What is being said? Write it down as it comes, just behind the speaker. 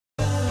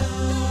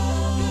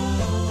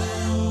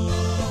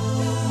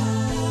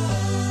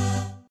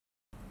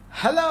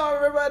Hello,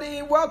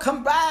 everybody.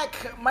 Welcome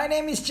back. My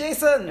name is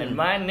Jason. And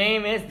my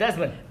name is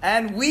Desmond.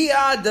 And we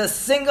are the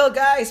Single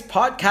Guys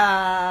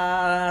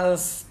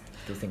Podcast.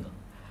 Still single.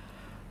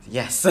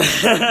 Yes.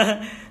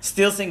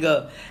 Still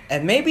single.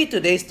 And maybe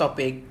today's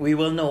topic, we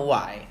will know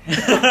why.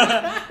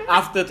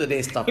 After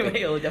today's topic.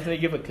 It will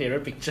definitely give a clearer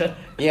picture.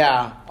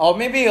 Yeah. Or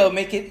maybe it'll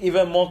make it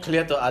even more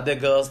clear to other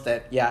girls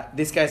that, yeah,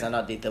 these guys are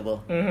not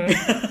dateable.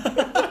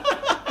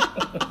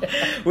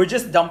 We're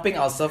just dumping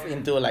ourselves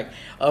into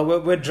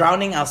we're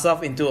drowning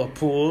ourselves into a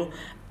pool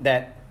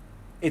that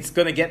it's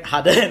gonna get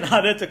harder and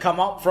harder to come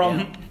out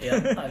from.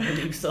 Yeah, I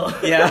believe so.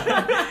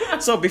 Yeah.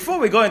 So before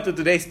we go into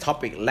today's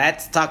topic,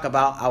 let's talk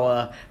about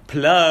our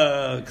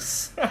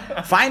plugs.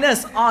 Find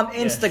us on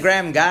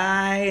Instagram,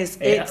 guys.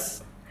 Yeah.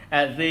 It's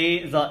at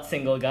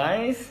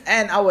the.singleguys.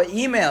 And our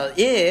email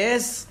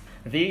is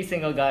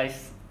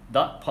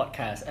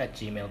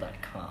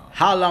thesingleguys.podcast@gmail.com.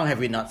 How long have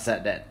we not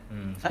said that?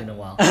 It's been a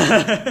while.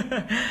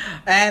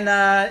 And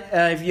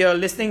if you're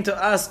listening to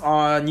us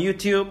on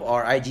YouTube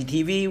or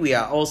IGTV, we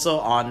are also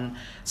on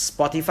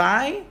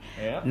Spotify.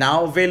 Yeah.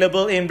 Now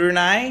available in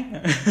Brunei.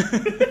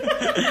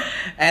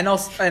 and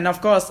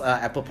of course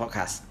Apple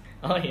Podcasts.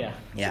 Oh yeah.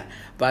 Yeah.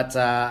 But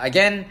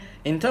again,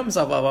 in terms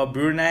of our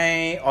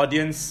Brunei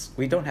audience,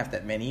 we don't have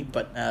that many,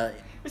 but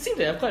We seem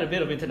to have quite a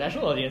bit of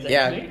international audience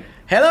actually. yeah.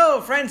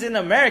 Hello, friends in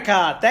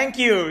America. Thank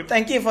you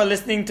for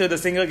listening to the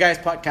Single Guys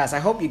Podcast. I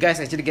hope you guys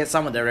actually get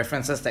some of the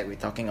references that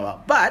we're talking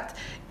about. But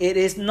it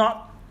is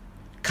not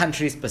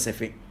country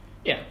specific.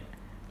 Yeah.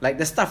 Like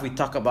the stuff we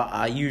talk about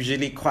are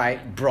usually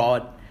quite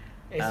broad.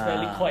 It's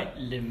really quite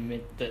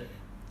limited.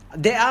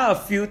 There are a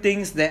few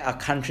things that are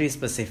country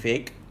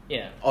specific.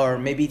 Yeah. Or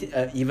maybe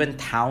even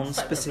town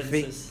Slight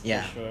specific. preferences,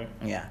 Yeah. for sure.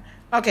 Yeah.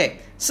 Okay,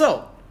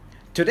 so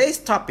today's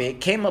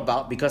topic came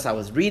about because I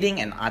was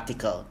reading an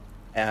article.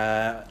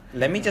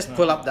 Let me just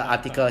pull up the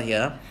article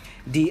here.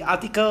 The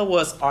article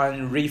was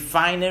on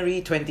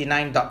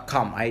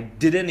refinery29.com. I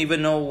didn't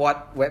even know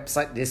what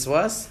website this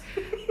was,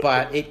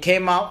 but it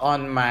came out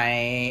on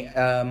my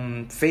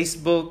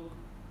Facebook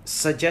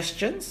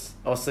suggestions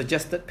or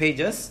suggested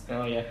pages.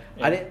 Oh yeah.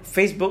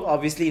 Facebook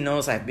obviously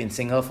knows I've been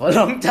single for a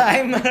long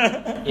time.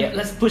 Yeah,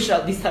 let's push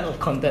out this type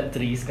of content to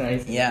these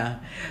guys. Yeah,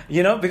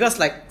 because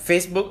like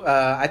Facebook,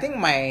 I think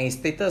my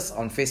status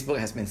on Facebook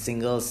has been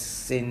single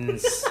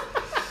since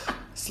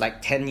it's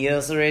like 10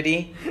 years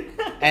already.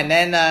 And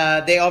then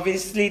they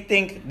obviously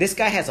think this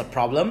guy has a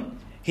problem.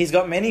 He's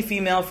got many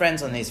female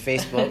friends on his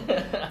Facebook.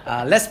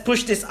 Let's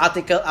push this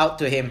article out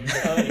to him.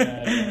 Oh,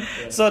 yeah.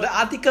 So the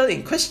article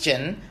in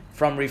question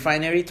from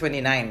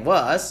Refinery29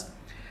 was,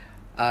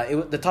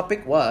 the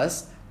topic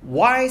was,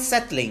 why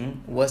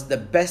settling was the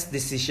best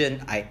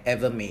decision I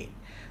ever made.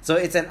 So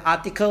it's an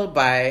article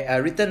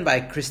written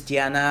by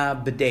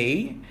Christiana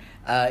Bidet.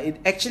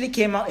 It actually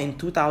came out in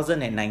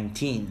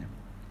 2019.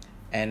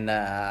 And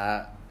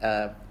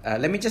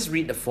let me just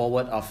read the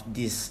foreword of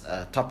this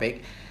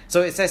topic.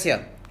 So it says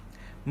here,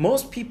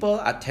 most people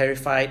are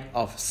terrified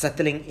of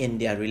settling in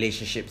their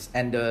relationships,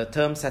 and the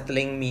term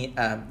settling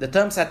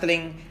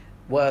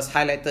was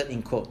highlighted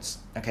in quotes.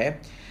 Okay,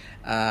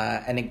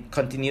 and it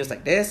continues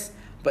like this.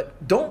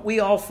 But don't we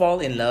all fall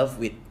in love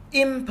with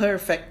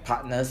imperfect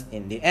partners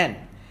in the end?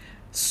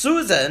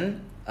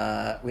 Susan,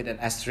 with an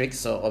asterisk,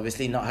 so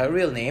obviously not her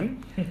real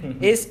name,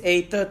 is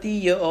a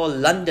 30-year-old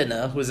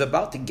Londoner who's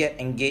about to get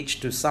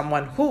engaged to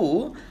someone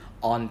who,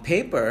 on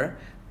paper,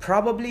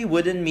 probably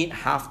wouldn't meet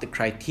half the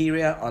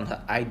criteria on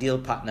her ideal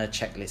partner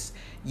checklist,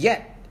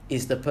 yet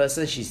is the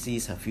person she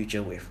sees her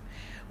future with.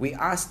 We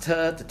asked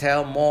her to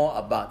tell more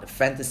about the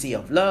fantasy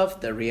of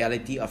love, the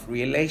reality of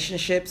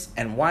relationships,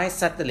 and why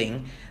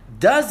settling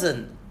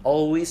doesn't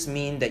always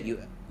mean that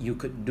you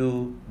could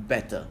do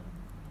better.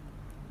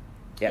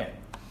 Yeah.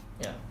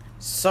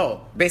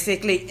 So,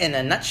 basically, in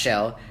a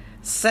nutshell,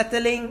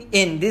 settling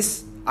in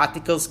this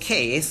article's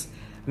case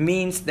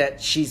means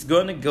that she's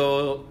going to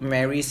go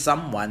marry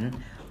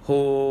someone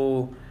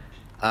who,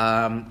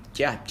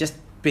 just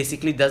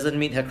basically doesn't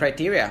meet her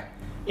criteria.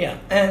 Yeah,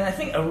 and I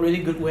think a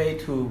really good way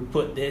to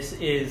put this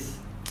is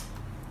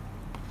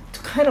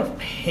to kind of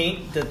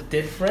paint the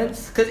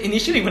difference. Because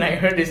initially when I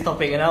heard this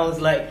topic and I was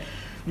like,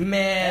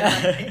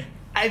 man,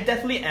 I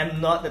definitely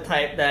am not the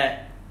type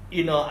that,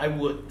 I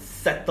would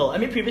settle. I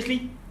mean,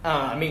 previously,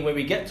 when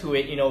we get to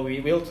it, we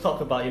will talk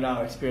about,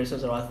 our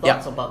experiences or our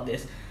thoughts about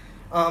this.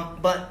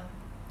 But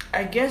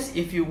I guess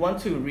if you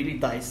want to really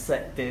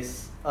dissect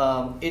this,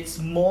 it's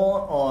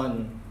more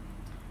on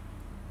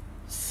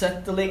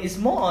settling. It's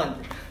more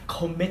on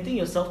committing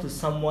yourself to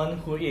someone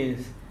who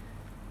is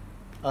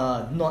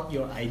not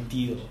your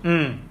ideal.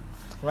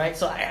 Right?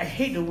 So I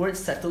hate the word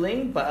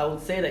settling, but I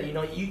would say that,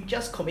 you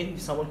just committing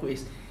to someone who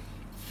is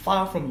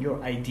far from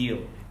your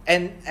ideal.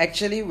 And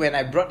actually, when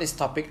I brought this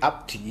topic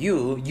up to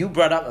you, you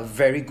brought up a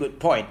very good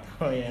point.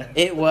 Oh, yeah.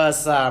 It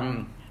was,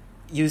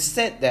 you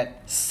said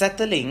that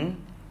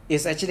settling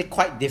is actually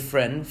quite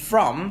different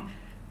from,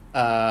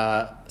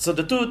 so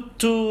the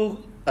two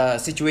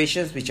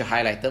situations which you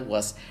highlighted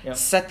was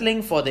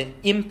settling for the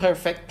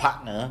imperfect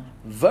partner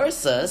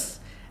versus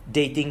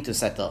dating to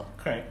settle.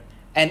 Correct.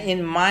 And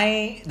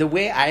the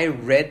way I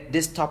read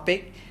this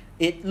topic,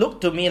 it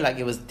looked to me like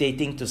it was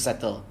dating to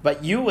settle.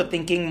 But you were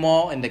thinking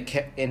more in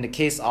the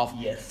case of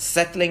Yes.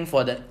 settling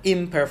for the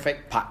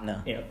imperfect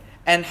partner. Yeah.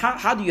 And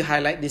how do you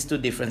highlight these two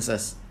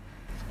differences?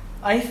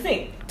 I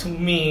think, to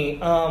me,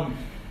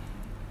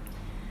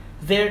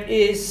 there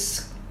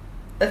is...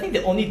 I think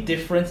the only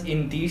difference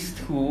in these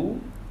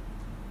two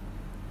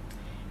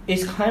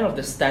is kind of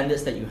the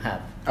standards that you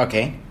have,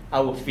 Okay. I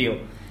would feel.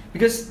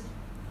 Because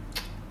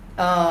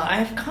I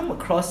have come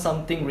across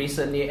something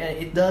recently, and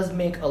it does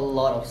make a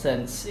lot of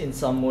sense in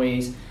some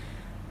ways,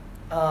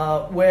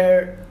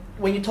 where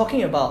when you're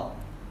talking about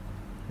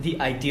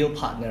the ideal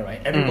partner,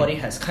 right? Everybody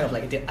has kind of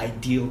like the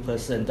ideal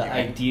person, the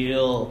Right.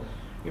 ideal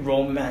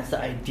romance, the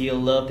ideal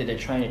love that they're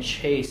trying to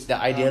chase. The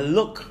ideal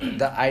look,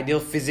 the ideal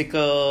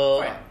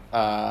physical,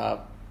 Right.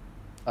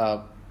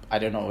 I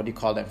don't know, what do you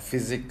call them?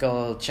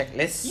 Physical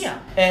checklist? Yeah,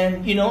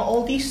 and you know,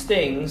 all these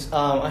things,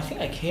 I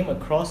think I came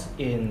across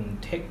in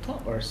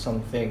TikTok or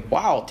something.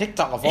 Wow,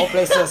 TikTok of all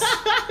places.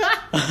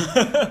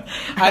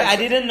 I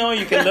didn't know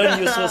you can learn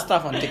useful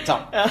stuff on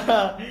TikTok.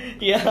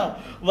 Yeah,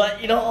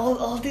 but you know,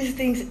 all these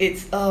things,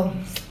 it's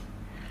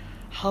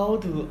how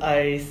do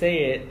I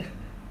say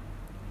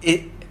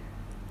it?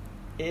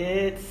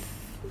 It's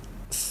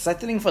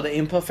Settling for the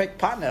imperfect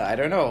partner. I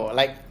don't know.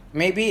 Like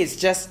maybe it's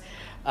just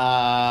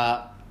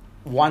not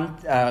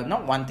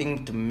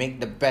wanting to make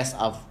the best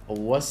of a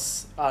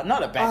worse,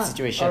 not a bad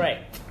situation. All right,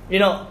 you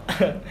know,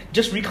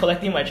 just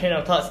recollecting my train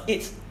of thoughts.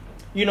 It's,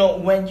 you know,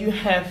 when you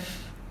have,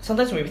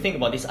 sometimes when we think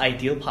about this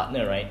ideal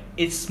partner, right?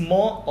 It's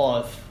more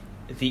of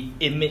the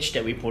image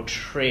that we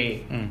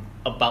portray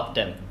about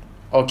them.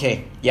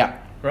 Okay. Yeah.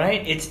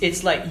 Right?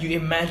 It's like you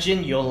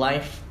imagine your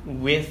life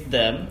with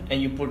them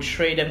and you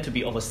portray them to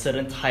be of a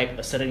certain type,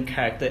 a certain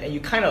character, and you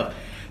kind of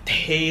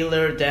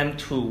tailor them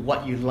to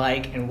what you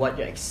like and what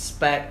you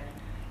expect,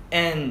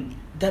 and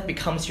that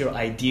becomes your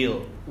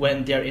ideal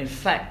when they're in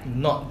fact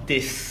not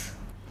this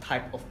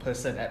type of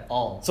person at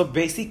all. So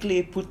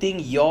basically, putting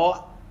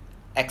your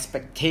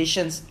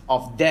expectations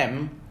of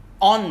them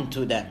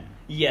onto them.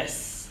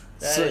 Yes.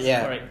 That So is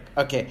yeah. correct.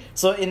 Okay.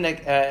 So in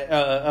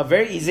a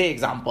very easy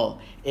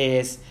example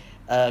is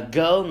a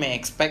girl may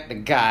expect the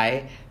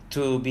guy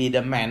to be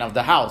the man of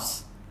the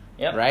house,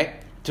 Yep. right?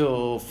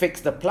 To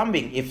fix the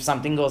plumbing if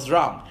something goes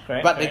wrong.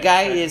 Correct, But the correct,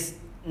 guy correct. is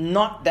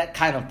not that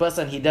kind of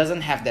person. He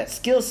doesn't have that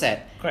skill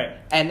set. Correct.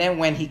 And then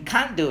when he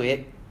can't do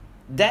it,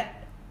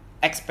 that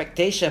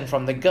expectation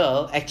from the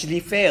girl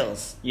actually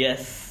fails.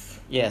 Yes.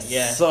 Yes.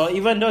 Yes. So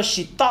even though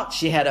she thought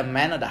she had a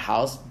man of the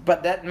house,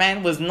 but that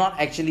man was not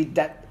actually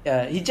that.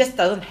 He just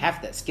doesn't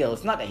have that skill.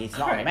 It's not that he's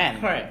not a man.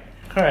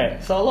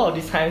 Correct. So a lot of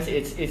these times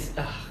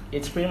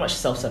it's pretty much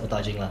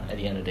self-sabotaging lah at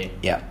the end of the day.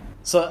 Yeah.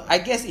 So I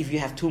guess if you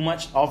have too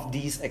much of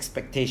these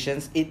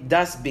expectations, it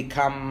does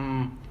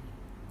become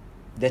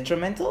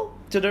detrimental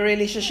to the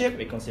relationship.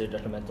 We consider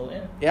detrimental,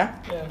 yeah.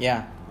 Yeah?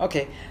 Yeah.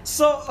 Okay.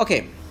 So,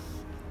 okay.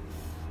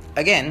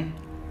 Again,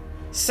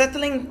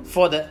 settling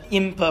for the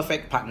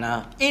imperfect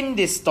partner in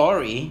this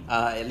story,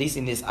 at least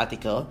in this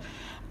article,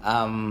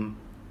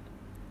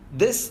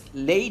 this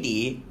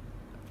lady,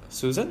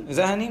 Susan? Is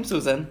that her name?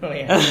 Susan? Oh,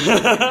 yeah.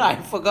 I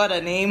forgot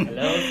her name.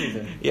 Hello,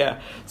 Susan.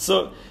 Yeah.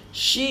 So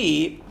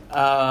she,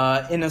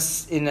 in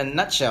a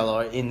nutshell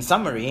or in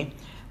summary,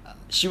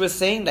 she was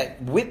saying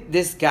that with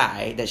this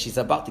guy that she's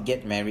about to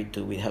get married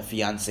to, with her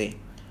fiance,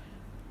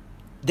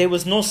 there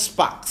was no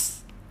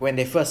sparks when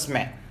they first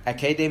met.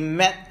 Okay, they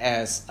met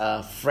as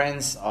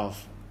friends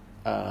of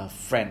a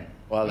friend,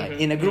 or like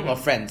in a group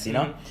of friends, you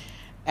know.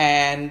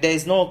 And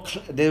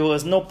there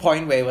was no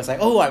point where it was like,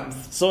 oh, I'm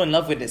so in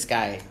love with this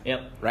guy.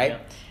 Yep. Right.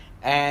 Yep.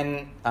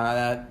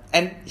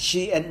 And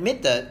she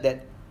admitted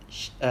that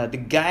the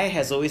guy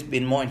has always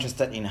been more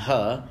interested in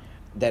her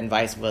than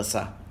vice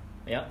versa.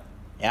 Yep.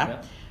 Yeah.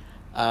 Yep.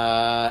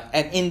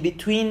 And in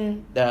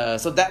between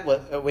so that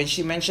was when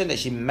she mentioned that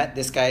she met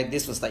this guy.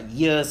 This was like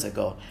years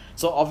ago.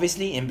 So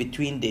obviously in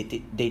between they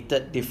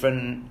dated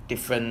different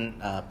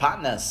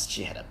partners.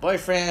 She had a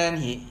boyfriend.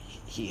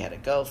 He had a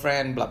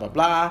girlfriend. Blah blah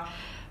blah.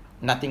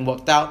 Nothing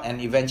worked out, and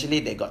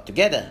eventually they got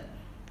together.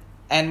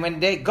 And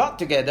when they got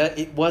together,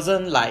 it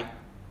wasn't like,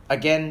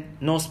 again,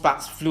 no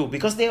sparks flew,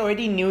 because they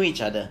already knew each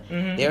other.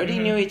 They already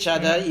knew each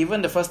other.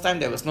 Even the first time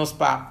there was no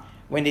spark.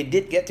 When they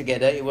did get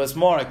together, it was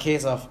more a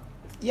case of,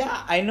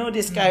 yeah, I know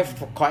this guy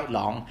for quite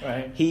long.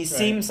 Right. He Right.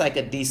 seems like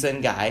a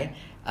decent guy.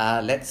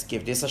 Let's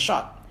give this a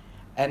shot.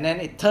 And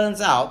then it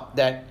turns out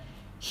that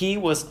he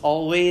was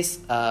always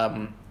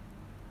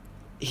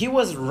he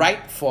was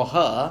right for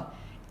her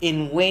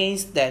in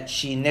ways that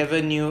she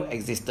never knew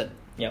existed.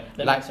 Yep.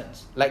 That like, makes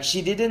sense. Like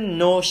she didn't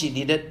know she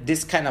needed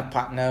this kind of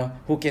partner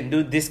who can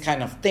do this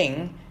kind of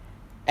thing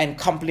and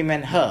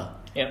complement her.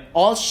 Yep.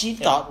 All she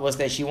thought was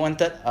that she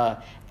wanted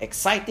a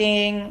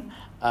exciting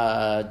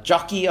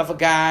jockey of a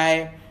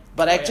guy,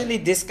 but actually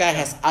this guy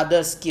has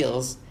other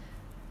skills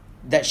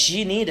that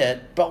she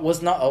needed but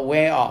was not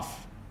aware of.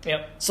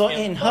 Yep. So Yep.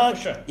 in Oh, her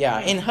for sure.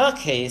 in her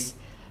case,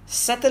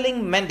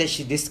 settling meant that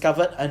she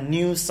discovered a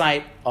new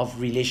side of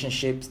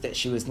relationships that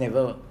she was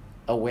never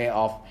aware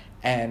of,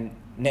 and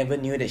never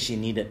knew that she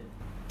needed.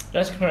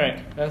 That's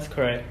correct. That's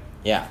correct.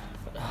 Yeah.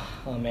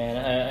 Oh man,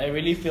 I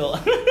really feel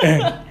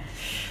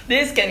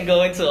this can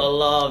go into a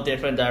lot of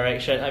different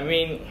directions. I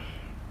mean,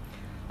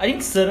 I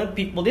think certain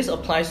people, this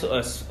applies to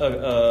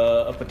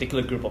a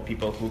particular group of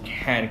people who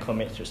can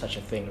commit to such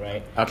a thing,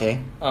 right? Okay.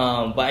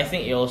 But I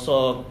think it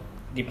also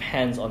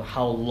depends on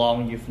how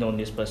long you've known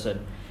this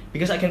person,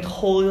 because I can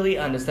totally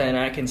understand,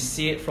 and I can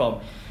see it from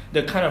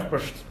the kind of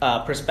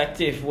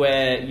perspective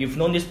where you've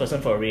known this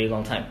person for a really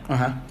long time.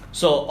 Uh-huh.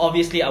 So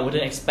obviously I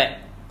wouldn't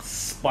expect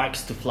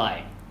sparks to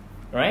fly,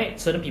 right?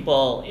 Certain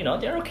people,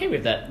 they're okay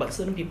with that, but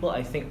certain people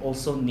I think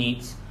also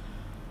needs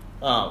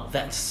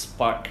that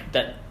spark.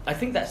 That I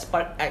think that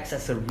spark acts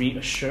as a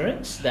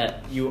reassurance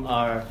that you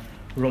are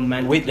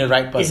romantically with the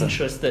right person,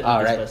 interested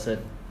in this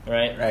person,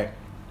 right? Right.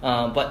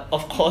 But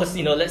of course,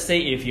 let's say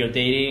if you're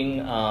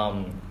dating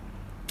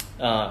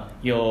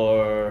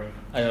your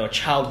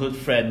childhood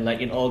friend,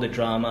 like in all the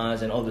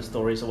dramas and all the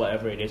stories or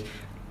whatever it is,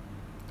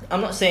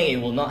 I'm not saying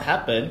it will not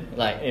happen,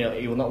 like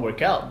it will not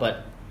work out,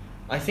 but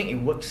I think it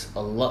works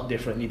a lot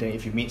differently than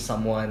if you meet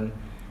someone,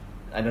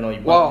 I don't know,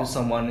 you walk into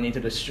someone into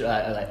the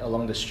like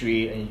along the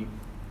street and you,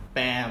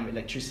 bam,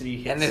 electricity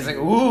hits, and it's like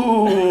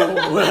ooh.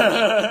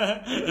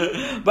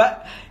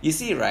 But you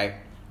see, right?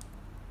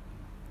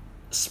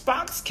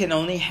 Sparks can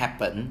only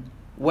happen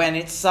when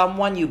it's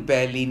someone you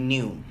barely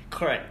knew.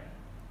 Correct.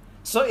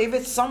 So if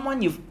it's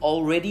someone you've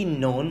already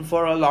known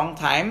for a long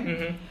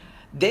time,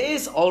 there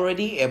is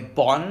already a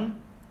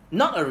bond,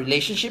 not a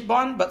relationship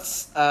bond, but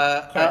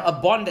a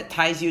bond that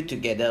ties you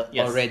together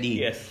already.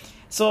 Yes.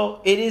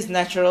 So it is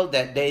natural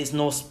that there is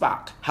no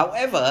spark.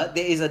 However,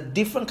 there is a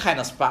different kind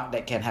of spark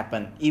that can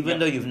happen, even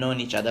though you've known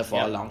each other for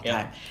a long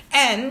time.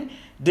 And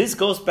this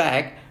goes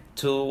back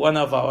to one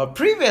of our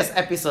previous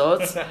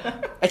episodes.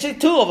 Actually,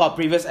 two of our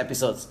previous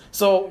episodes.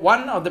 So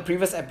one of the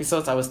previous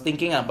episodes I was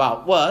thinking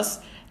about was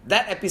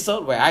that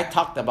episode where I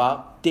talked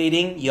about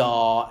dating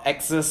your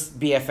ex's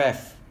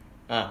BFF.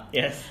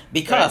 Yes.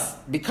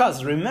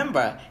 Because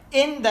remember,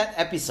 in that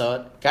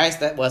episode, guys,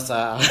 that was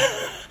I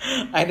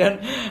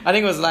think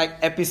it was like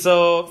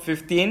episode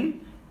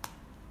 15.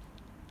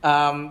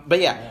 But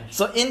yeah,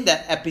 so in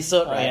that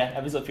episode, right? Yeah,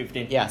 episode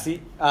 15. Yeah, see,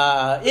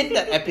 in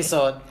that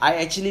episode, I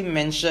actually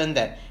mentioned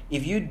that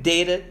if you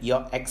dated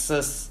your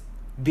ex's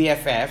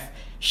BFF,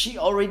 she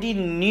already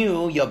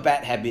knew your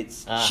bad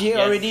habits. She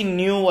already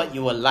knew what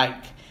you were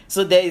like.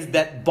 So there is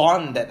that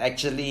bond that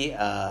actually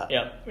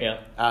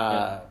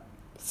that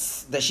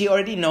she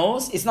already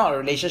knows. It's not a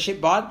relationship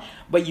bond,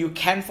 but you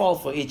can fall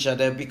for each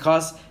other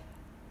because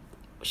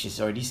she's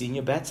already seen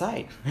your bad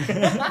side.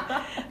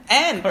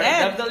 and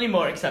definitely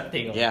more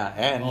accepting of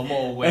or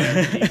more aware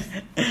of these,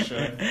 for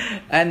sure.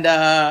 And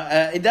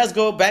it does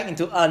go back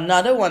into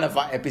another one of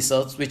our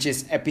episodes, which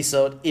is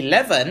episode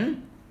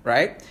 11,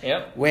 right?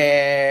 Yep.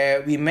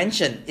 Where we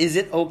mentioned, is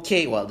it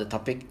okay? Well, the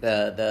topic,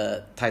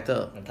 the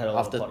title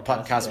of the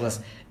podcast was,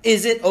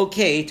 is it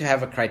okay to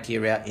have a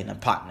criteria in a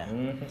partner?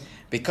 Mm-hmm.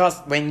 Because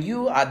when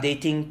you are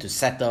dating to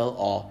settle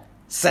or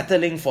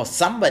settling for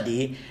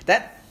somebody,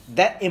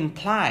 that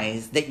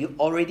implies that you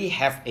already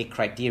have a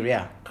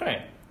criteria.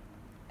 Correct.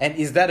 And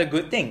is that a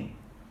good thing?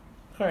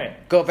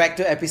 Correct. Go back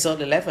to episode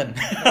 11.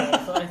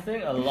 So I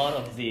think a lot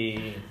of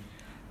the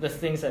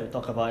things that we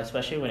talk about,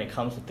 especially when it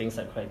comes to things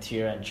like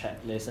criteria and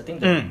checklists, I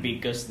think the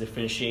biggest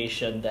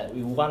differentiation that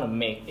we want to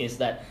make is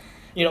that,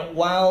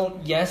 while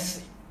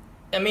yes,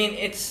 I mean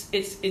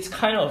it's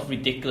kind of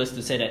ridiculous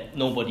to say that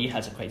nobody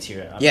has a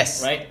criteria.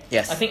 Yes. Right?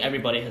 Yes. I think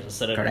everybody has a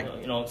certain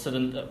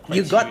certain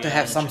criteria. You got to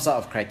have some sort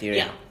of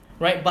criteria. Yeah.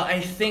 Right, but I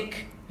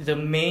think the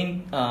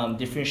main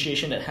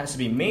differentiation that has to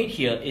be made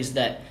here is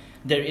that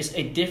there is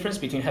a difference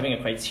between having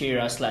a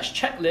criteria /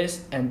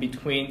 checklist and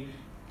between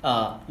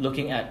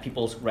looking at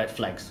people's red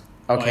flags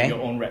or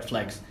your own red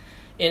flags.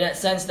 In that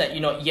sense that,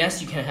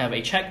 yes, you can have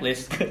a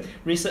checklist.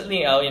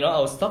 Recently, I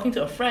was talking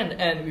to a friend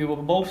and we were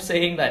both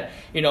saying that,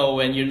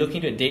 when you're looking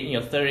to date in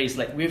your 30s,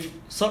 like we've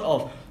sort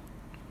of,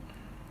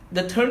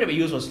 the term that we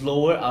used was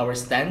lower our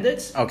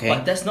standards,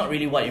 but that's not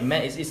really what it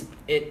meant.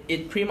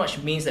 It pretty much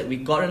means that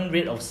we've gotten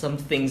rid of some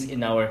things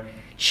in our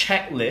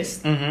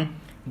checklist,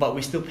 but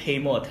we still pay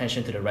more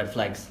attention to the red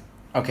flags.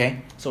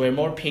 Okay. So we're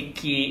more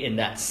picky in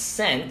that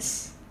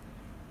sense,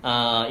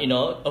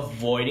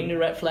 avoiding the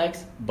red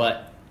flags,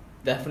 but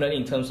definitely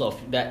in terms of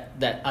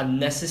that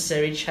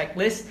unnecessary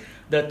checklist,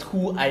 the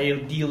too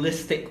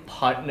idealistic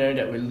partner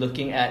that we're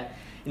looking at,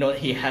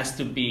 he has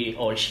to be,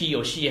 or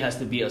she has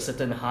to be a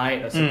certain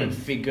height, a certain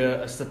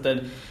figure, a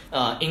certain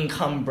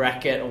income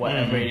bracket, or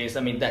whatever it is. I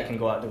mean, that can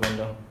go out the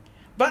window.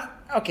 But,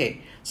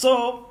 okay,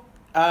 so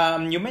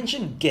you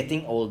mentioned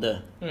getting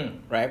older,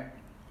 right?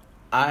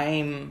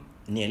 I'm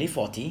nearly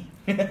 40.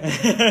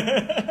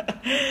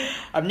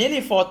 I'm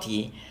nearly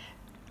 40.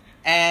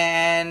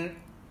 And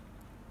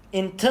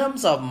in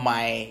terms of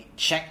my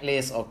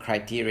checklist or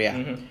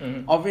criteria,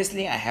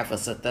 obviously I have a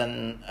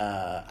certain,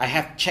 I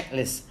have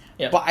checklists.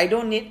 Yep. But I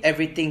don't need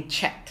everything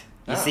checked.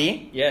 You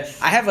see? Yes.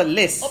 I have a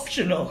list.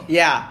 Optional.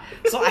 Yeah.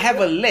 So I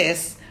have a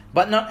list,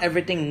 but not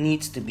everything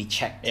needs to be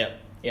checked. Yep.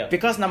 Yeah.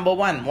 Because number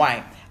one,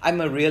 why? I'm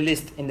a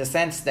realist in the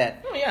sense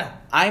that Oh yeah.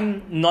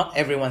 I'm not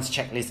everyone's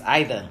checklist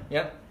either.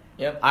 Yep.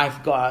 Yep.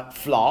 I've got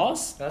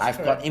flaws, That's I've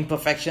correct. got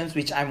imperfections,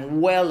 which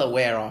I'm well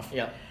aware of.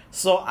 Yeah.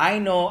 So I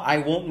know I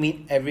won't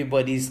meet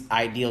everybody's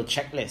ideal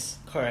checklist.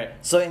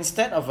 Correct. So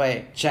instead of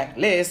a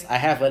checklist, I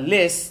have a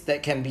list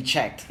that can be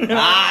checked.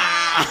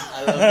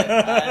 I love it.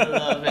 I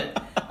love it.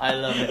 I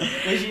love it.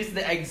 Which is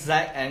the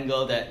exact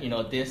angle that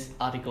this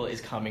article is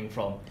coming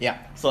from. Yeah.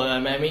 So I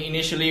mean,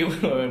 initially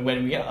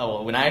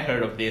when I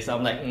heard of this,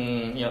 I'm like,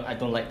 I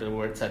don't like the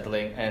word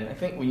settling, and I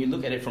think when you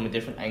look at it from a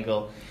different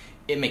angle,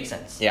 it makes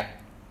sense. Yeah.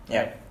 Yeah.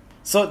 Right.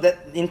 So that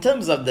in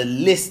terms of the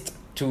list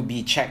to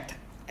be checked,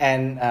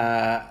 and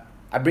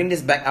I bring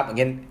this back up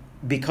again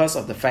because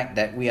of the fact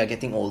that we are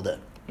getting older.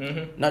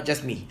 Mm-hmm. Not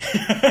just me.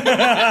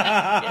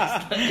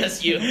 Yes, not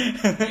just you.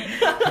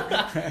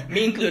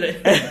 Me included.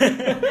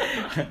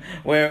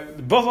 Where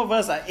both of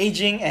us are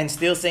aging and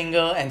still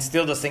single and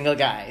still the single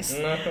guys.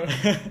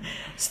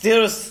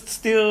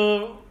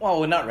 Still, well,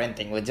 we're not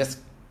renting. We're just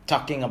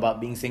talking about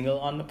being single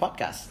on the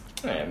podcast.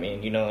 I mean,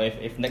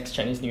 if next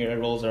Chinese New Year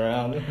rolls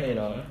around, I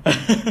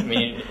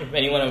mean, if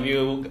any one of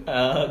you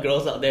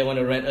girls out there want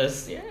to rent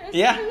us,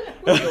 Yeah.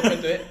 we'll be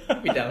open to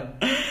it. Be down.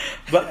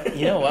 But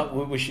you know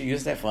what? We should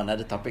use that for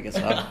another topic as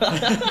well.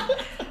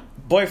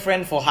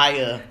 Boyfriend for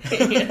hire.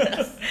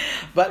 Yes.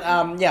 But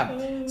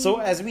yeah. So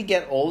as we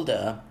get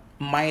older,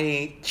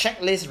 my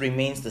checklist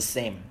remains the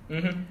same.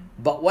 Mm-hmm.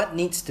 But what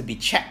needs to be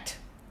checked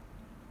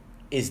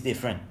is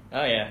different.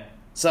 Oh yeah.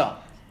 So,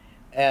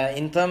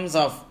 in terms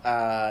of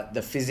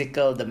the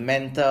physical, the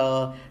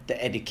mental,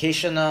 the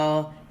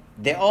educational,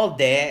 they're all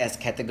there as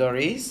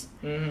categories.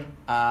 Mm-hmm.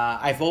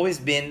 I've always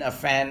been a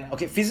fan.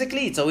 Okay,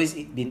 physically, it's always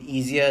been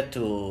easier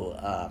to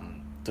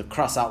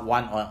cross out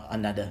one or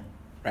another,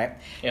 right?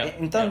 Yeah.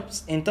 In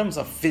terms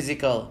of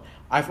physical,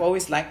 I've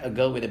always liked a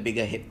girl with a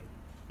bigger hip.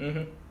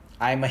 Mm-hmm.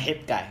 I'm a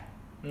hip guy.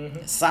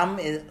 Mm-hmm.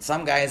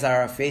 Some guys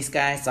are a face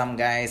guy. Some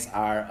guys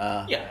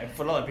are. Yeah, and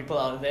for a lot of people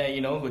out there,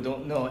 who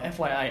don't know,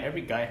 FYI,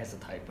 every guy has a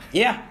type.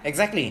 Yeah,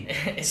 exactly.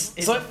 It's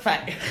So- a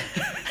fact.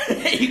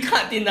 You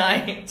can't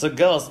deny. So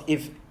girls,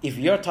 if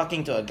you're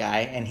talking to a guy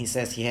and he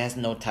says he has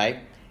no type,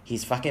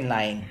 he's fucking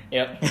lying.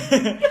 Yep.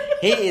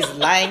 He is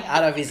lying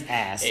out of his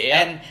ass.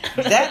 Yep.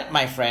 And that,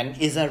 my friend,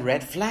 is a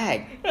red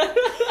flag.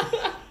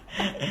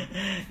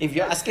 If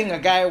you're asking a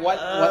guy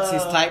what's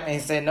his type and he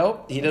say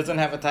nope, he doesn't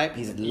have a type,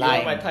 he's You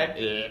lying. know my type?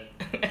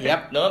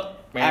 Yep. Nope.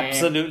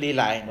 Absolutely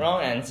lying.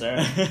 Wrong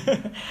answer.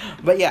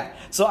 But yeah,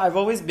 so I've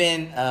always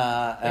been hip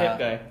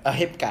guy. a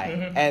hip guy.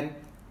 Mhm. And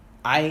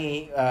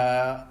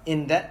I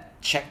in that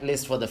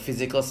checklist for the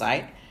physical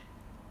side,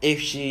 if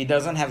she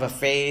doesn't have a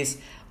face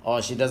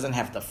or she doesn't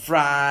have the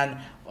front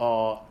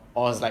or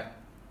it's like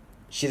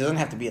she doesn't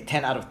have to be a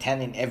 10 out of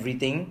 10 in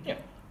everything, Yeah.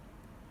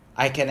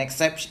 I can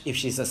accept if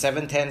she's a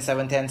 710,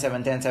 710,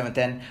 710,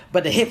 710,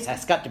 but the hips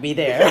has got to be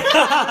there.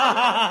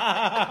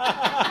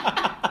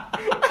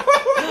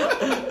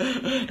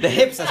 The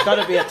hips has got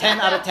to be a 10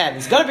 out of 10.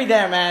 It's got to be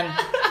there, man.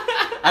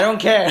 I don't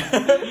care.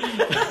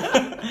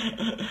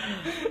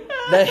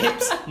 The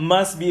hips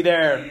must be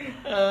there.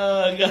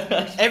 Oh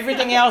gosh.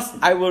 Everything else,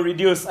 I will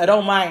reduce. I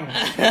don't mind.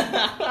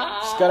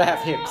 She's got to have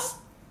hips.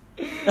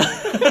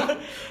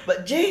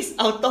 But Jace,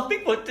 our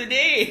topic for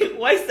today,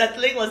 why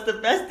settling was the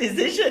best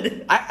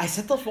decision. I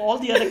settled for all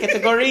the other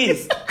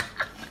categories.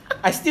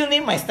 I still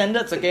need my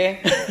standards,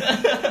 okay? So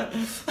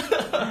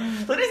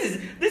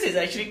this is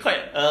actually quite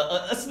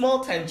a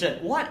small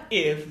tangent. What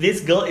if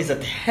this girl is a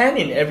 10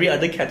 in every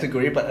other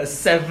category but a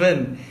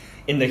 7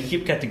 in the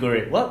hip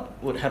category?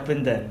 What would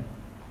happen then?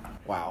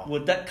 Wow.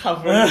 Would that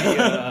cover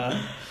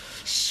the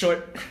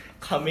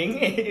shortcoming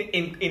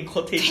in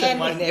quotation 10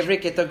 marks? in every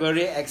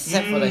category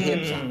except for the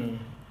hips. Mm.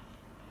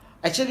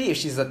 Actually, if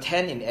she's a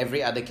 10 in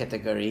every other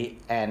category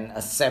and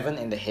a 7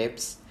 in the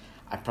hips,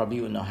 I probably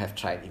would not have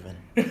tried even.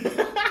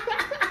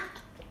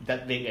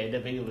 That big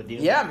of a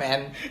deal. Yeah,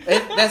 man.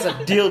 That's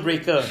a deal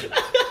breaker.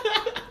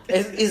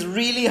 It's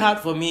really hard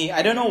for me.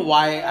 I don't know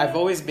why. I've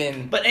always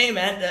been... But hey,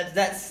 man,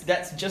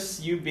 that's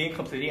just you being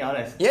completely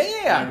honest.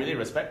 Yeah. I really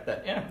respect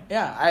that. Yeah.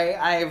 Yeah,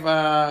 I've...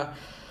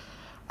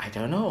 I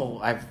don't know.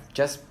 I've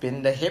just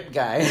been the hip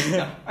guy.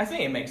 Yeah, I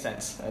think it makes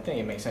sense. I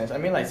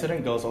mean, like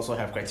certain girls also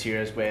have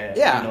criteria where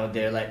Yeah.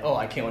 they're like, oh,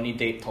 I can only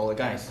date taller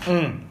guys.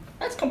 Mm.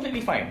 That's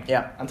completely fine.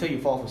 Yeah. Until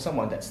you fall for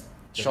someone that's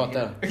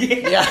Shorter.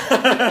 Yeah.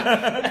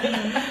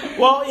 Yeah.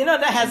 Well,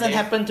 that hasn't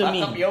happened to Fuck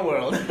me. up your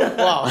world.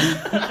 Wow.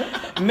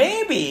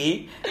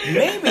 Maybe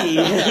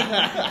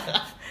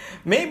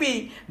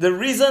the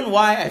reason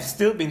why I've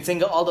still been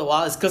single all the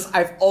while is because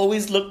I've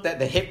always looked at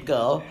the hip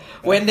girl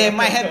when there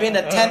might have been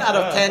a 10 out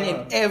of 10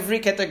 in every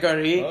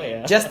category, Oh,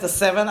 yeah. just a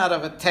 7 out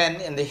of a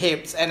 10 in the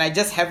hips, and I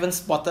just haven't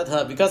spotted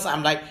her because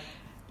I'm like,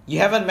 you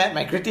haven't met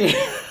my criteria.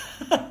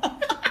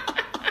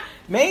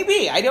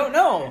 Maybe, I don't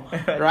know,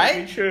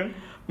 right? True.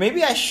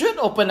 Maybe I should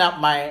open up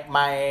my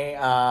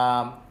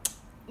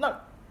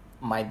not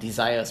my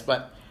desires,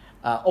 but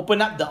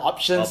open up the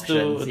options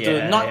Options, to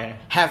yeah, not yeah.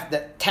 have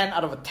that 10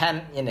 out of a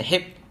 10 in the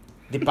hip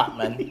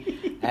department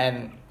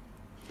and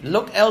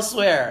look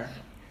elsewhere.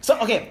 So,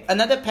 okay,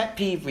 another pet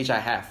peeve which I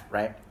have,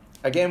 right?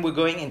 Again, we're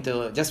going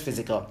into just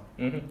physical.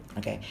 Mm-hmm.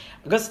 Okay.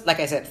 Because, like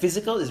I said,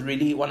 physical is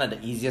really one of the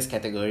easiest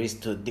categories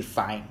to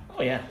define.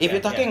 Oh yeah. If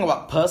you're talking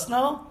about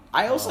personal,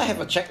 I also Oh,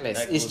 have a checklist.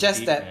 that It's goes just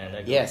deep, that, man.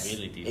 That goes yes,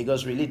 really deep. it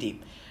goes really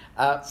deep.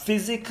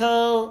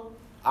 Physical,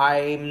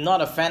 I'm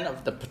not a fan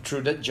of the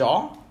protruded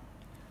jaw.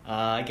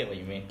 I get what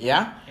you mean.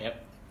 Yeah?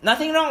 Yep.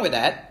 Nothing wrong with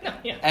that. No,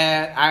 yeah.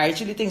 And I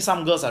actually think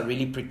some girls are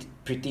really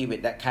pretty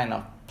with that kind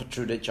of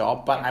protruded jaw,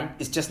 but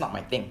it's just not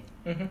my thing.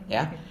 Mm-hmm.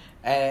 Yeah?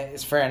 And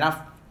it's fair enough.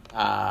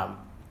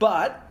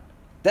 But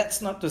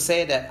that's not to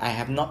say that I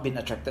have not been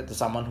attracted to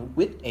someone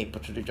with a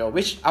protruded jaw,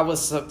 which I was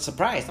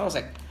surprised. I was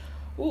like,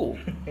 ooh,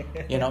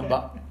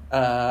 but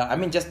I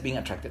mean, just being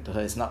attracted to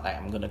her is not like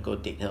I'm gonna go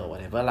date her or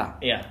whatever lah.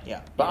 Yeah.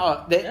 Yeah.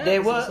 But there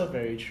That's were also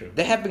very true.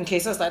 there have been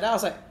cases like that. I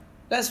was like,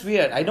 that's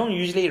weird. I don't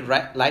usually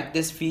like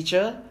this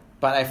feature,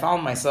 but I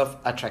found myself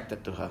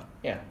attracted to her.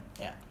 Yeah.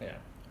 Yeah. Yeah.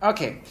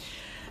 Okay.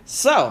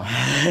 So,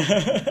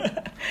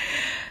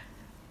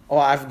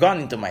 I've gone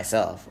into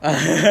myself.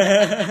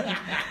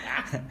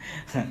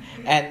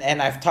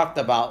 and I've talked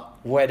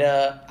about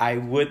whether I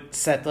would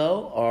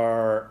settle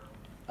or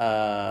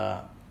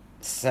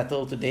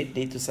settle to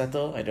date to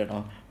settle. I don't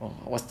know.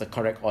 What's the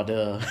correct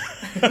order?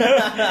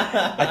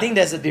 I think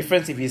there's a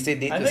difference if you say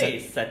date I to think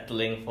settle. it's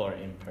settling for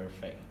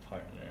imperfect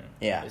partner.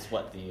 Yeah. Is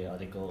what the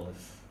article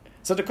is.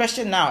 So the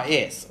question now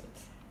is,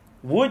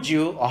 would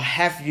you or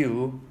have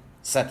you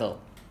settled?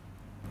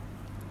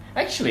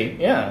 Actually,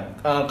 yeah.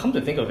 Come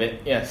to think of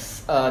it,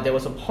 yes. There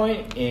was a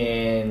point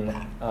in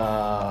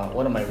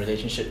one of my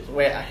relationships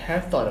where I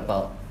have thought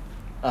about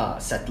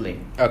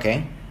settling,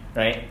 Okay.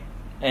 right?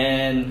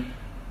 And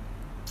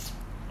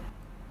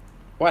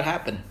What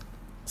happened?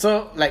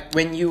 So, like,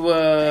 when you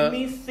were... I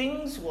mean,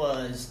 things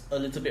was a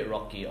little bit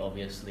rocky,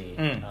 obviously.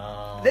 Mm. You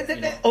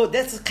know.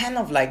 That's kind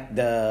of like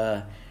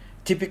the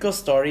typical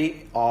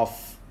story of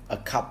a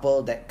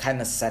couple that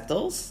kind of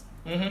settles.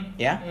 Mm-hmm.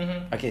 Yeah?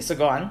 Mm-hmm. Okay, so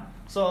go on.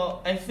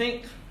 So I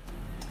think,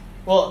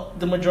 well,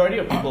 the majority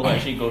of people who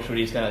actually go through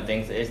these kind of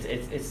things,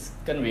 it's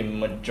gonna be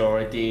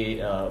majority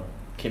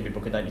can be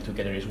broken down into two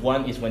categories.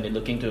 One is when they're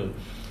looking to,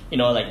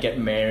 like get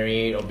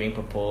married or being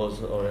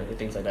proposed or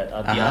things like that. The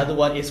Uh-huh. other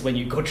one is when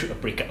you go through a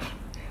breakup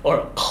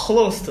or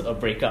close to a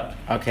breakup.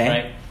 Okay.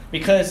 Right?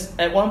 Because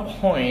at one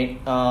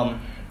point,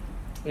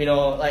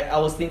 like I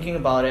was thinking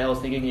about it. I was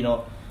thinking,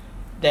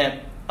 that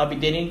I've been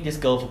dating this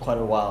girl for quite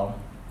a while.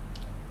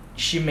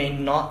 She may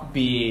not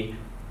be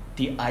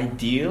the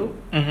ideal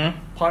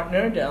Mm-hmm.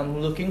 partner that I'm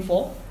looking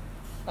for.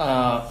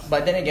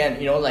 But then again,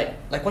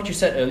 like what you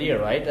said earlier,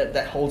 right?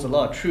 That holds a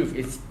lot of truth.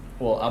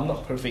 I'm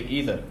not perfect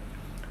either.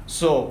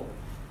 So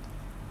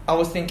I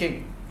was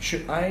thinking,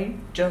 should I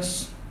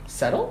just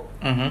settle?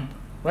 Mm-hmm.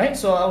 Right?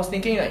 So I was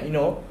thinking that,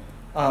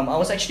 I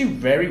was actually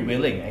very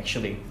willing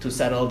actually to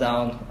settle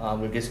down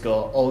with this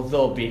girl,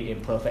 although being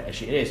imperfect as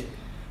she is.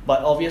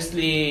 But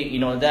obviously,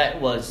 that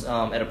was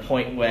at a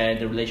point where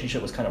the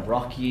relationship was kind of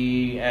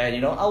rocky,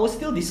 and I was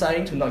still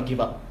deciding to not give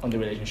up on the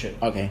relationship.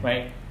 Okay.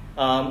 Right.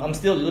 I'm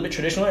still a little bit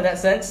traditional in that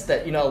sense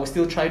that I would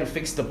still try to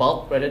fix the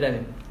bulb rather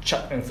than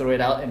chuck and throw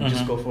it out and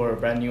just Mhm. go for a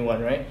brand new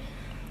one, right?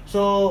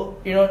 So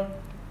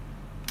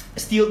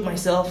steeled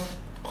myself,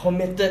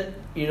 committed.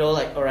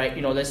 Like alright,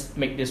 let's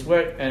make this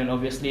work. And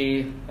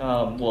obviously,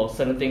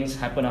 certain things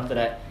happened after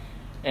that,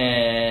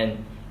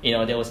 and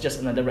there was just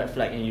another red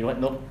flag. And you know what?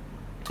 Nope.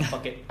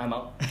 Fuck it, I'm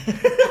out.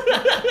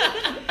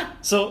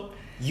 So,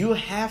 you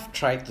have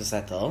tried to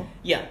settle,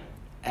 Yeah.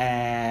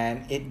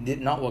 and it did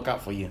not work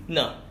out for you.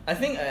 No, I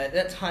think at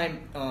that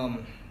time,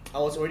 I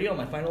was already on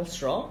my final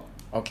straw.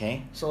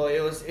 Okay. So it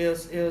was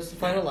the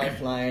final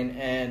lifeline,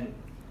 and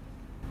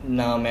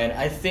nah, man,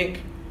 I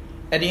think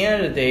at the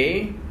end of the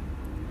day,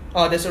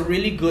 there's a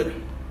really good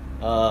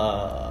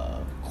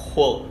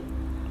quote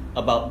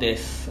about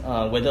this,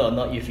 whether or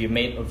not if you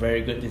made a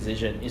very good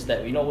decision, is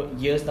that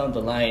years down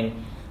the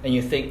line, and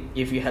you think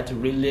if you had to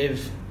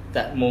relive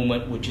that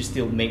moment, would you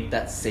still make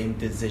that same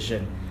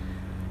decision?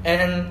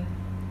 And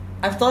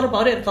I've thought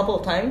about it a couple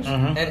of times,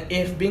 Mhm. and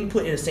if being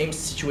put in the same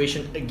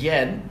situation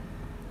again,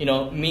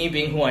 me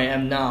being who I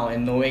am now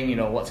and knowing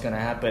what's gonna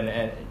happen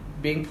and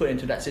being put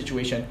into that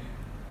situation,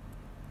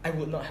 I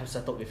would not have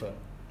settled with her.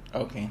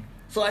 Okay.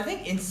 So I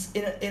think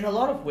in a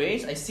lot of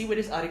ways, I see where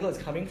this article is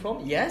coming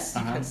from. Yes,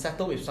 you Uh-huh. can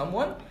settle with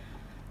someone,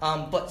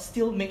 but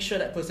still make sure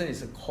that person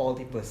is a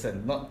quality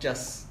person, not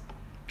just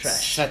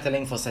trash.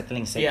 Settling for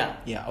settling's sake. Yeah.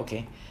 Yeah,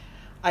 okay.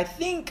 I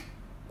think,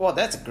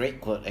 that's a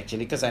great quote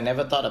actually, because I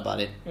never thought about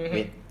it Mhm.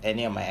 with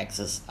any of my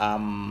exes.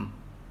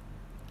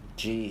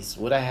 Geez,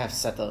 would I have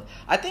settled?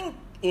 I think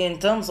in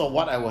terms of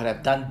what I would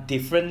have done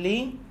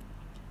differently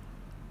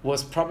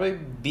was probably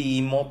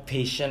be more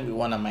patient with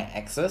one of my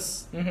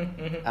exes,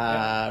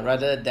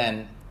 rather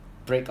than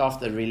break off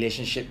the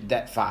relationship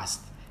that fast.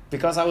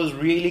 Because I was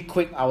really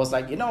quick. I was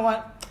like, you know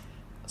what?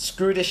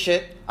 Screw this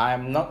shit.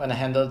 I'm not gonna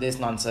handle this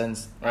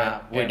nonsense.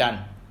 Right, We're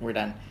yeah.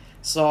 done.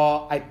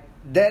 So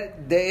there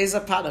is a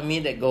part of me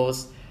that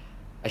goes,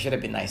 I should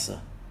have been nicer.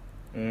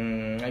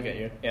 I get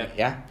you. Yeah.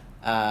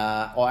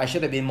 Yeah. Or I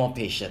should have been more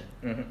patient.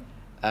 Mm-hmm.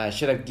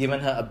 should have given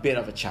her a bit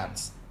of a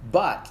chance.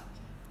 But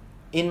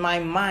in my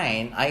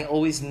mind, I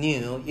always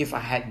knew if I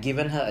had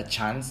given her a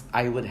chance,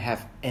 I would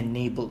have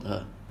enabled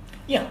her.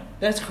 Yeah,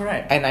 that's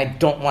correct. And I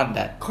don't want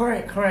that.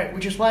 Correct.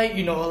 Which is why,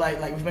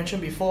 like we've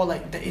mentioned before,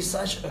 like there is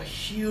such a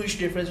huge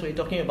difference when you're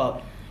talking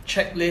about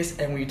checklists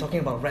and when you're talking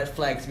about red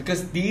flags.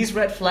 Because these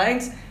red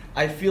flags,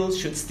 I feel,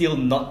 should still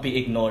not be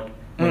ignored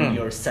when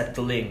you're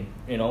settling,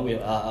 with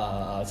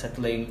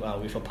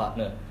with a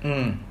partner.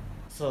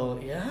 So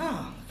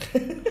yeah.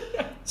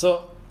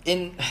 So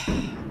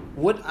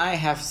would I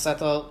have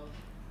settled?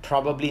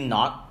 Probably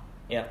not.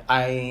 Yeah.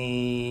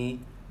 I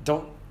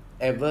don't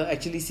ever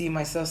actually see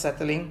myself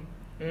settling.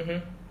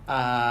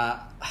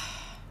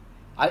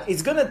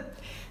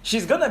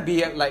 She's gonna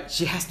be like,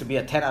 she has to be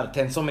a 10 out of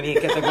 10. So many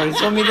categories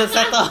for me to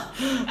settle.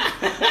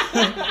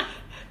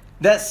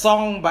 That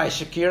song by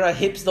Shakira,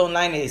 Hips Don't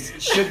Lie,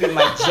 should be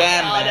my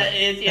jam, man. That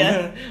is,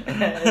 yeah.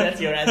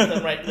 That's your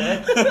anthem right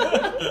there.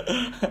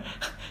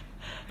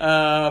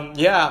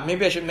 Yeah,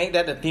 maybe I should make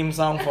that a theme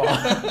song for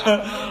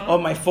or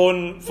my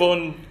phone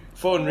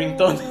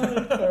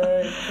ringtone.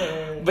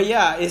 Correct. But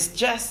yeah, it's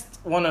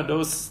just one of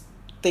those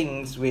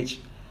things which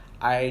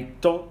I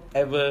don't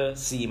ever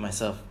see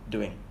myself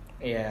doing.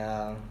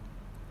 Yeah.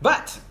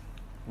 But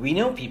we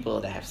know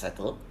people that have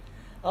settled.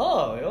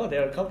 Oh,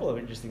 there are a couple of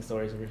interesting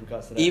stories with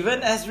regards to that.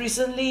 Even as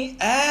recently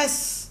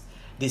as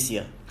this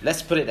year.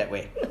 Let's put it that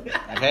way.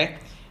 Okay?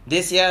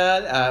 This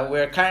year,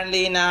 we're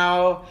currently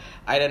now,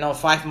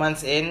 5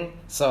 months in.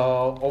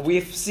 So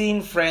we've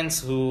seen friends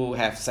who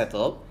have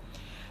settled.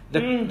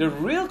 The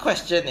real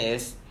question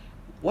is,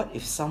 what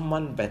if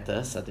someone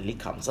better suddenly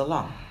comes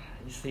along?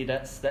 You see,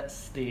 that's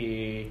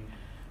the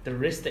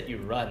risk that you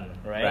run,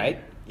 right?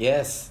 Right?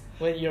 Yes.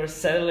 When you're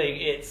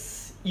settling,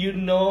 it's You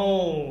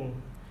know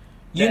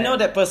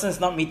that person's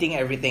not meeting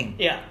everything.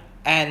 Yeah.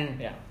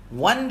 And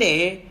one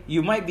day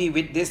you might be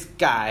with this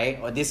guy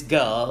or this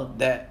girl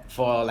that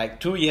for like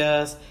 2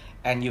 years,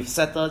 and you've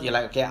settled. You're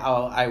like, okay,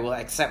 I will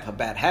accept her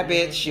bad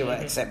habits. She will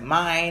accept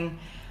mine.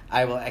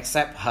 I will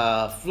accept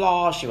her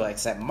flaws. She will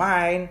accept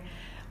mine.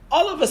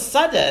 All of a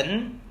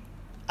sudden,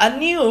 a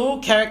new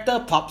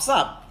character pops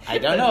up. I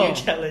don't know. A new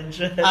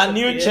challenger. A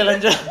new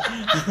challenger.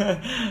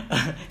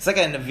 It's like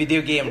in a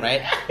video game,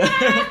 right?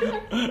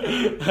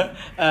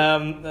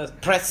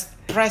 Press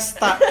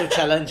start to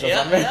challenge or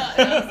something.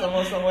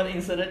 Yeah. Someone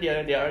inserted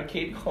their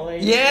arcade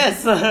coin.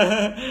 Yes.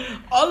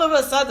 All of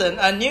a sudden,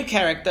 a new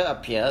character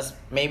appears.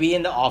 Maybe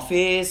in the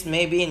office,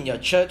 maybe in your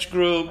church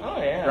group. Oh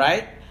yeah.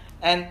 Right?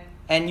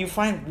 And you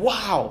find,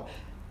 wow,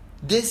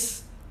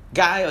 this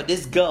guy or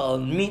this girl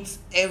meets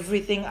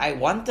everything I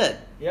wanted.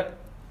 Yep.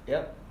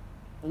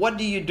 What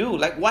do you do?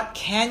 Like, what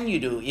can you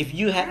do if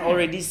you had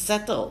already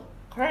settled?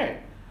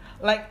 Correct.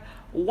 Like,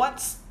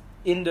 what's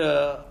in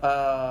the...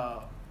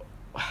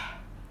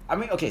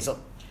 okay, so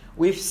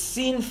we've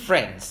seen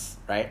friends,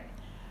 right?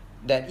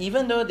 That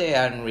even though they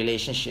are in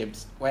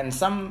relationships, when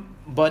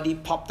somebody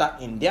popped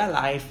up in their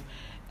life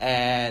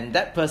and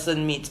that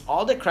person meets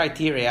all the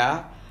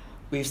criteria,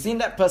 we've seen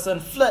that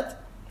person flirt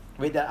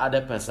with the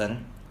other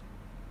person.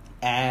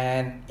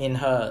 And in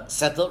her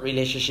settled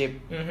relationship,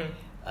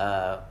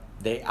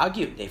 they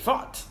argued, they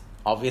fought,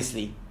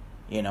 obviously,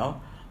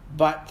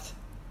 but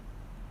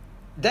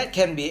that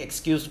can be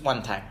excused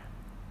one time.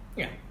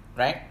 Yeah.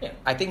 Right? Yeah.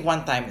 I think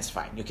one time is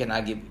fine. You can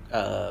argue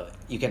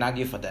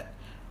for that.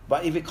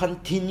 But if it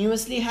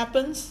continuously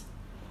happens,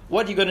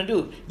 what are you gonna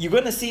do? You're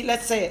gonna see,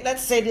 let's say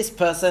this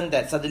person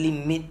that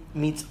suddenly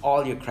meets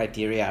all your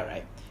criteria,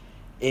 right?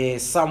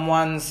 Is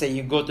someone, say,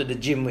 you go to the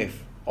gym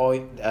with, or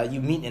you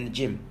meet in the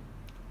gym,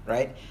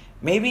 right?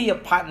 Maybe your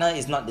partner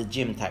is not the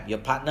gym type. Your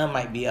partner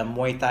might be a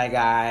Muay Thai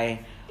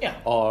guy,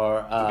 or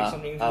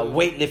a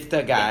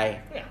weightlifter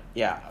guy.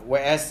 Yeah.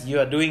 Whereas you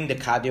are doing the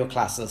cardio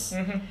classes,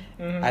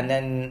 and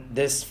then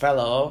this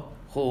fellow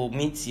who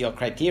meets your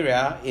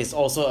criteria is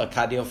also a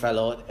cardio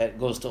fellow that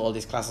goes to all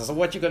these classes. So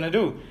what you're gonna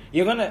do?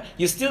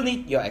 You still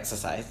need your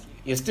exercise.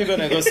 You're still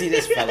gonna go see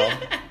this fellow.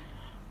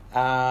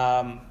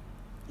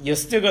 You're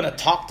still gonna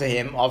talk to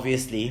him,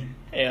 obviously.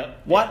 Yeah.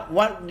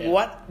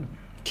 What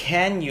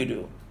can you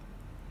do?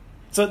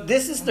 So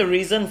this is the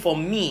reason for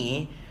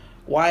me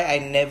why I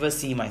never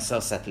see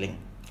myself settling.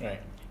 Right.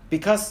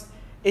 Because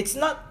it's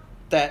not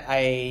that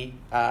I'm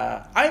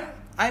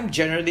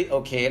generally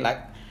okay.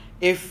 Like,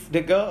 if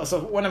the girl,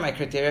 so one of my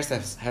criteria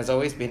has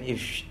always been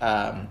if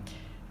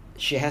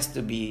she has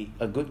to be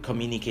a good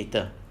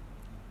communicator,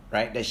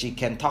 right? That she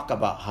can talk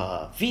about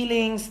her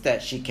feelings,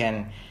 that she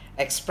can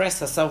express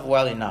herself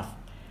well enough.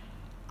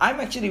 I'm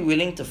actually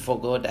willing to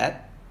forgo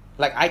that.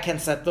 Like, I can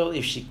settle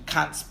if she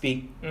can't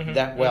speak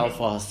that well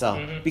for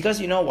herself. Because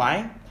you know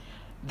why?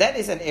 That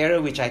is an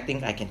area which I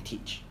think I can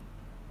teach.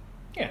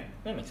 Yeah,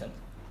 that makes sense.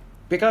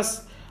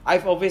 Because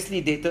I've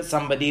obviously dated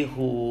somebody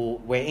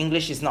where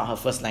English is not her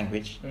first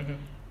language.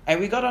 And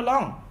we got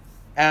along.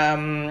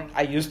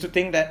 I used to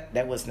think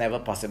that was never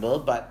possible,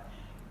 but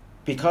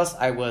because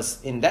I was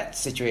in that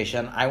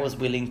situation, I was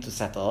willing to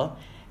settle.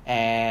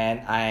 And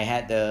I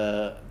had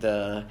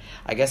the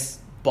I guess,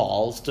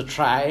 balls to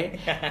try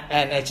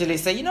and actually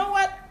say, you know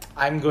what,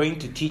 I'm going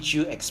to teach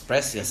you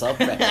express yourself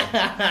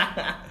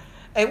better.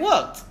 It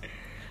worked.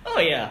 Oh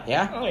yeah.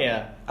 Yeah? Oh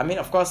yeah. I mean,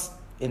 of course,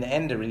 in the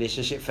end, the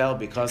relationship fell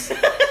because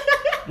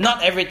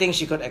not everything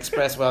she could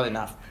express well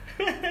enough.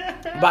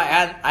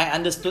 But I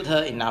understood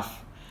her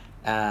enough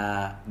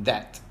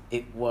that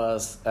it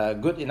was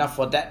good enough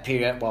for that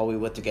period while we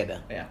were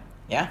together. Yeah.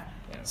 Yeah?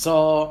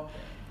 So,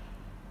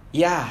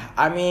 yeah,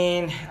 I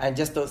mean, I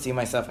just don't see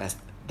myself as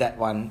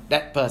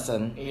that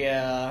person.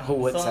 Yeah. Who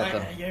would so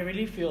settle? I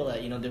really feel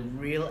that, the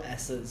real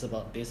essence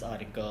about this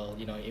article,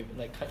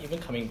 even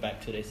coming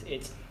back to this,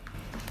 it's,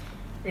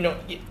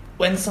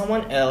 when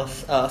someone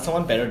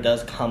better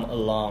does come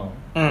along,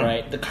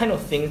 right? The kind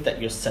of things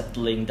that you're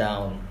settling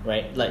down,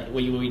 right? Like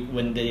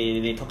when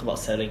they talk about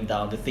settling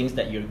down, the things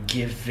that you're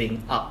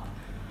giving up,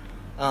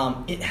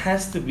 it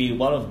has to be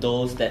one of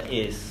those that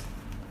is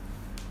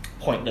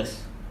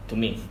pointless to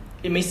me.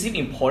 It may seem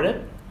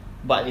important,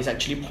 but it's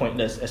actually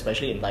pointless,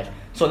 especially in life.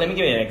 So let me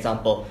give you an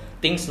example.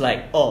 Things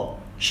like,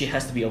 she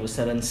has to be of a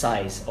certain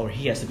size, or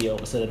he has to be of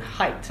a certain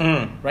height,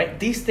 right?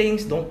 These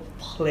things don't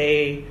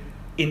play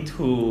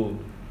into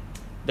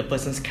the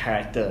person's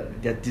character,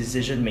 their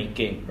decision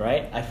making,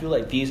 right? I feel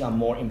like these are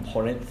more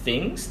important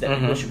things that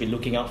people should be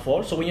looking out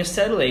for. So when you're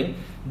settling,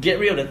 get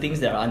rid of the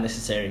things that are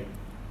unnecessary,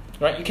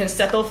 right? You can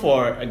settle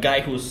for a guy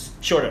who's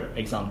shorter,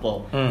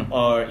 example,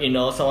 or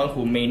someone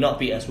who may not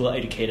be as well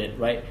educated,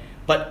 right?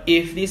 But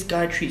if this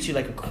guy treats you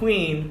like a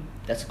queen,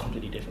 that's a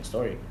completely different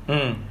story,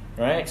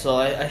 right? So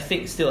I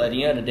think still at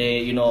the end of the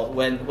day,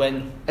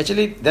 when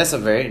Actually, that's a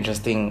very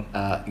interesting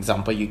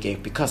example you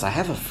gave, because I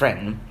have a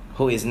friend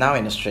who is now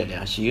in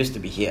Australia. She used to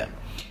be here,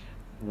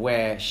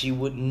 where she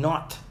would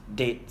not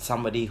date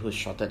somebody who's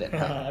shorter than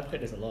her. I've heard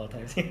this a lot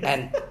of times.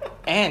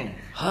 and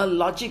her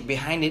logic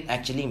behind it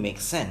actually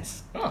makes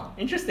sense. Oh,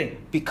 interesting.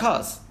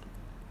 Because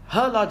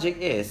her logic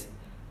is,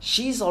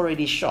 she's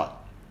already short.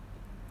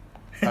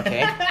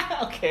 Okay?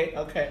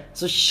 Okay.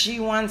 So she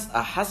wants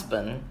a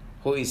husband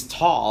who is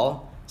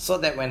tall, so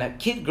that when her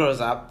kid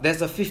grows up,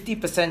 there's a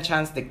 50%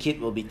 chance the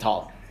kid will be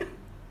tall.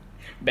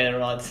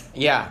 Better odds.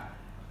 Yeah.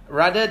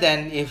 Rather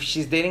than if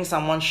she's dating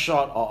someone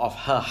short or of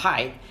her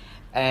height,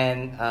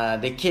 and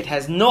the kid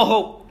has no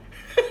hope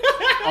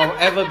of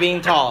ever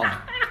being tall.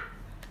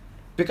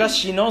 Because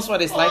she knows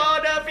what it's like. Oh,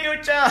 the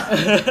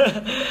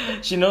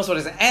future! She knows what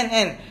it's like.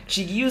 And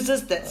she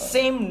uses that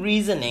same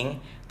reasoning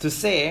to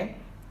say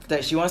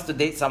that she wants to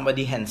date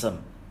somebody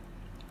handsome.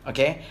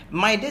 Okay?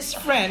 This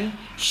friend,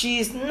 she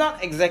is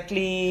not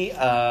exactly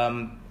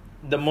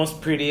the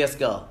most prettiest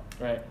girl.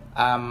 Right.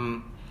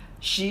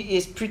 She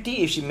is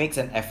pretty if she makes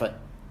an effort.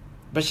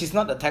 But she's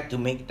not the type to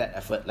make that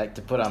effort, like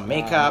to put on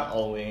makeup. Not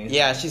always.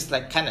 Yeah, she's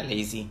like kind of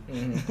lazy.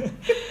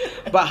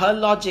 But her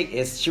logic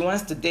is she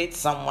wants to date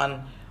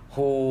someone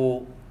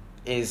who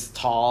is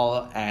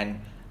tall and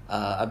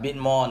a bit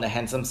more on the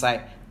handsome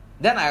side.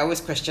 Then I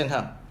always question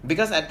her,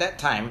 because at that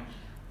time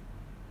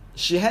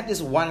she had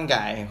this one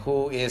guy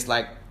who is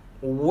like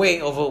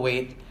way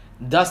overweight,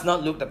 does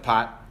not look the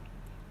part,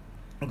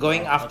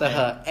 going after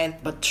her,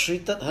 but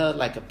treated her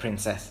like a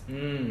princess.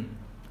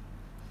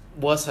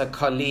 Was her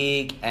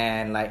colleague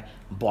and like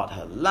bought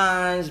her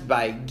lunch,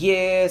 buy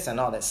gifts and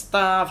all that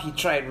stuff. He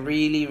tried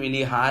really,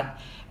 really hard,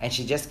 and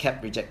she just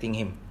kept rejecting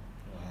him.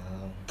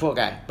 Wow. Poor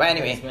guy. But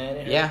anyway, Thanks, man.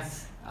 It yeah.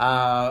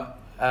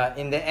 hurts.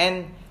 In the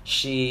end,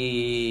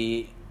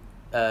 she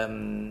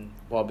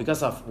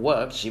because of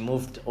work, she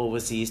moved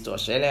overseas to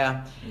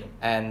Australia,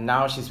 and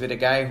now she's with a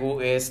guy who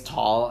is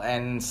tall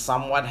and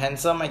somewhat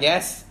handsome, I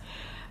guess.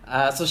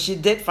 So she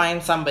did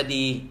find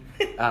somebody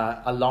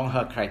along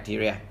her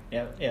criteria.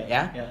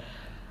 Yeah.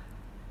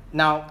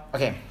 Now,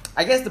 okay,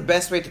 I guess the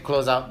best way to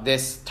close out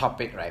this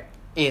topic, right,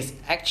 is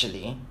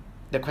actually,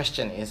 the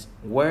question is,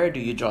 where do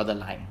you draw the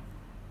line?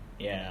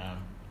 Yeah.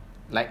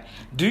 Like,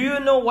 do you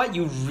know what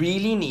you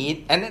really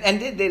need? And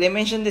they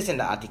mentioned this in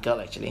the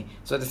article, actually.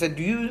 So they said,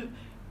 do you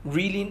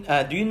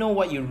know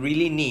what you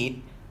really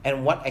need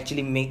and what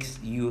actually makes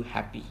you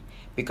happy?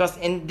 Because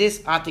in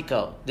this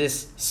article,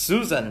 this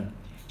Susan,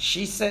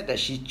 she said that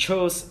she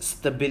chose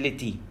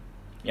stability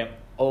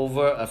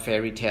over a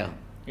fairy tale.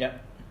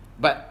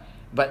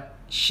 But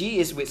she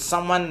is with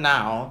someone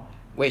now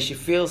where she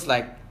feels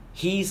like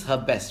he's her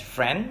best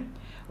friend,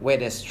 where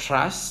there's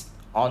trust,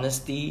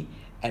 honesty,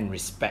 and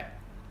respect.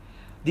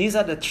 These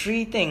are the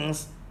three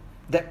things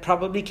that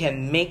probably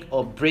can make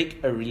or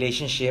break a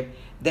relationship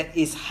that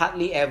is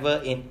hardly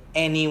ever in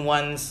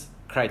anyone's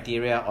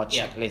criteria or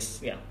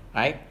checklist.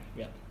 Right?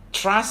 Yeah.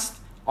 Trust,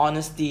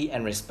 honesty,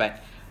 and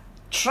respect.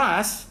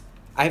 Trust,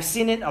 I've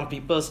seen it on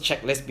people's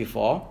checklist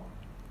before,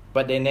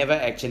 but they never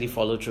actually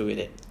follow through with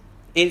it.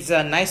 It's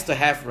nice to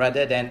have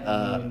rather than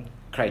a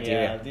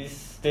criteria.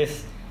 Yeah,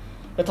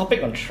 the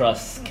topic on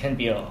trust can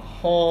be a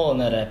whole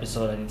another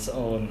episode on its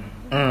own.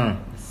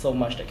 So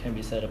much that can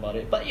be said about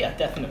it. But yeah,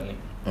 definitely.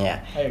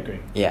 Yeah. I agree.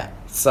 Yeah.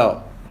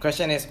 So,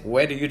 question is,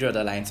 where do you draw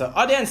the line? So,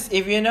 audience,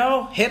 if you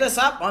know, hit us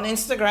up on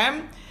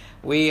Instagram.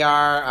 We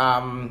are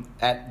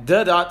at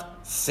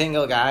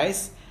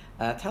the.singleguys.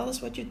 Tell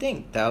us what you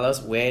think. Tell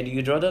us, where do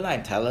you draw the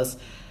line? Tell us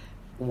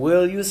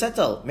will you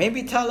settle?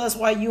 Maybe tell us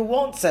why you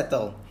won't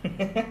settle.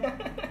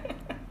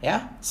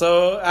 Yeah?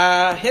 So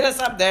hit us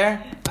up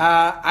there.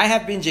 I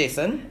have been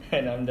Jason.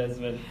 And I'm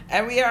Desmond.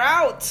 And we are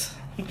out.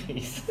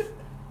 Peace.